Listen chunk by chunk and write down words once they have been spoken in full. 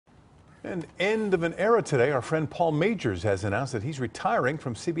An end of an era today. Our friend Paul Majors has announced that he's retiring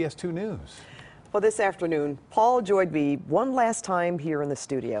from CBS2 News. Well, this afternoon, Paul joined me one last time here in the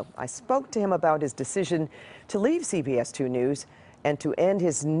studio. I spoke to him about his decision to leave CBS2 News and to end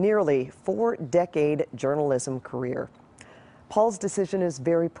his nearly 4-decade journalism career. Paul's decision is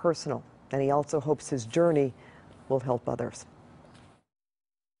very personal, and he also hopes his journey will help others.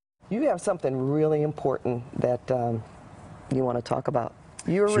 You have something really important that you want to talk about.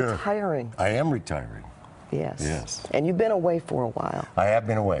 You're retiring. I am retiring. Yes. Yes. And you've been away for a while. I have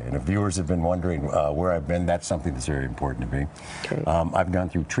been away, and if viewers have been wondering where I've been, that's something that's very important to me. Okay. I've gone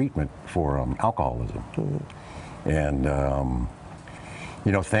through treatment for alcoholism. And,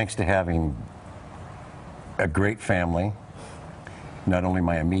 you know, thanks to having a great family, not only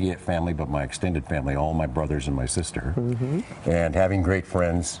my immediate family, but my extended family, all my brothers and my sister, and having great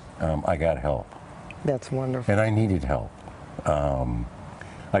friends, I got help. That's wonderful. And I needed help.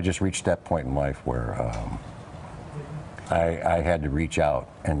 I just reached that point in life where I had to reach out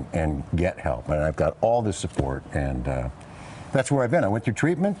and get help, and I've got all the support, and that's where I've been. I went through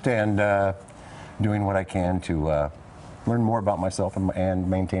treatment and doing what I can to learn more about myself and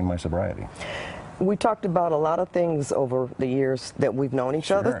maintain my sobriety. We talked about a lot of things over the years that we've known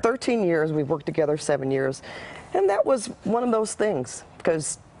each other. 13 years, we've worked together 7 years, and that was one of those things,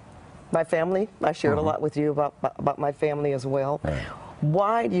 because my family, I shared a lot with you about my family as well. Right.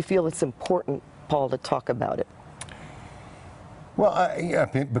 Why do you feel it's important, Paul, to talk about it? Well, yeah,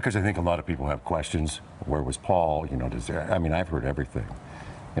 because I think a lot of people have questions. Where was Paul? You know, I mean, I've heard everything.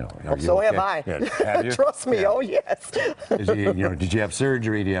 You know, So have I. Yeah, have you? Trust me. Yeah. Oh yes. You know, did you have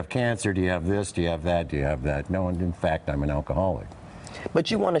surgery? Do you have cancer? Do you have this? Do you have that? Do you have that? No, and in fact, I'm an alcoholic.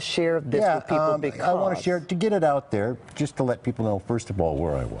 But you want to share this with people because I want to share it to get it out there, just to let people know, first of all,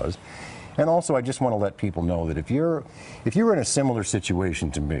 where I was. And also, I just want to let people know that if you're in a similar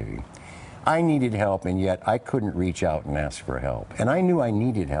situation to me, I needed help, and yet I couldn't reach out and ask for help. And I knew I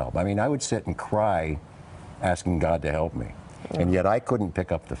needed help. I mean, I would sit and cry asking God to help me, and yet I couldn't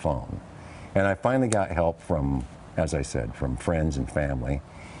pick up the phone. And I finally got help from, as I said, from friends and family.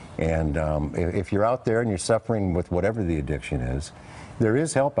 And if you're out there and you're suffering with whatever the addiction is, there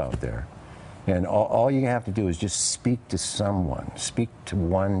is help out there. And all you have to do is just speak to someone, speak to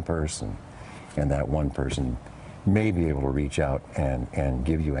one person, and that one person may be able to reach out and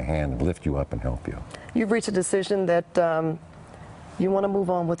give you a hand and lift you up and help you. You've reached a decision that you want to move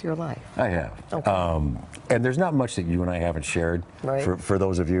on with your life. I have. Okay. And there's not much that you and I haven't shared. Right. For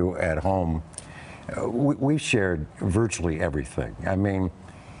those of you at home, we've shared virtually everything. I mean,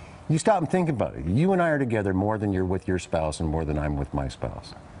 you stop and think about it. You and I are together more than you're with your spouse and more than I'm with my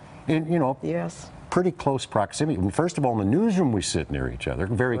spouse. And, you know, pretty close proximity. First of all, in the newsroom, we sit near each other,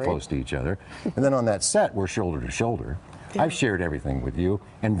 very close to each other. And then on that set, we're shoulder to shoulder. Yeah. I've shared everything with you,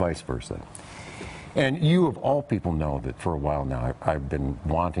 and vice versa. And you, of all people, know that for a while now, I've been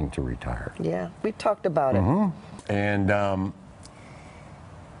wanting to retire. Yeah, we talked about it. And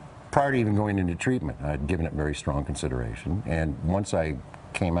prior to even going into treatment, I'd given it very strong consideration. And once I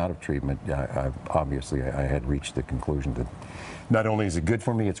came out of treatment, obviously I had reached the conclusion that not only is it good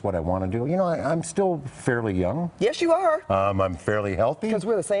for me, it's what I want to do. You know, I'm still fairly young. Yes, you are. I'm fairly healthy. Because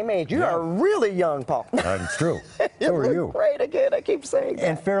we're the same age. You are really young, Paul. It's true. So are you. Great again. I keep saying that.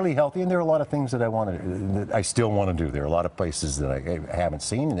 And fairly healthy. And there are a lot of things that I still want to do. There are a lot of places that I haven't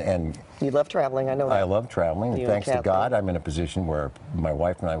seen. And you love traveling. I know that. I love traveling. And thanks to God, I'm in a position where my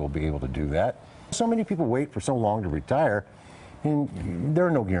wife and I will be able to do that. So many people wait for so long to retire. And there are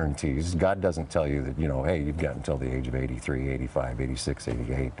no guarantees. God doesn't tell you that, you know, hey, you've got until the age of 83, 85, 86,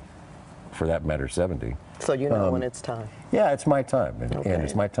 88, for that matter, 70. So you know when it's time. Yeah, it's my time. And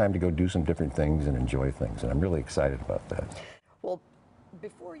it's my time to go do some different things and enjoy things. And I'm really excited about that. Well,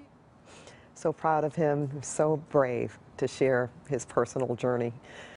 before you... So proud of him, so brave to share his personal journey.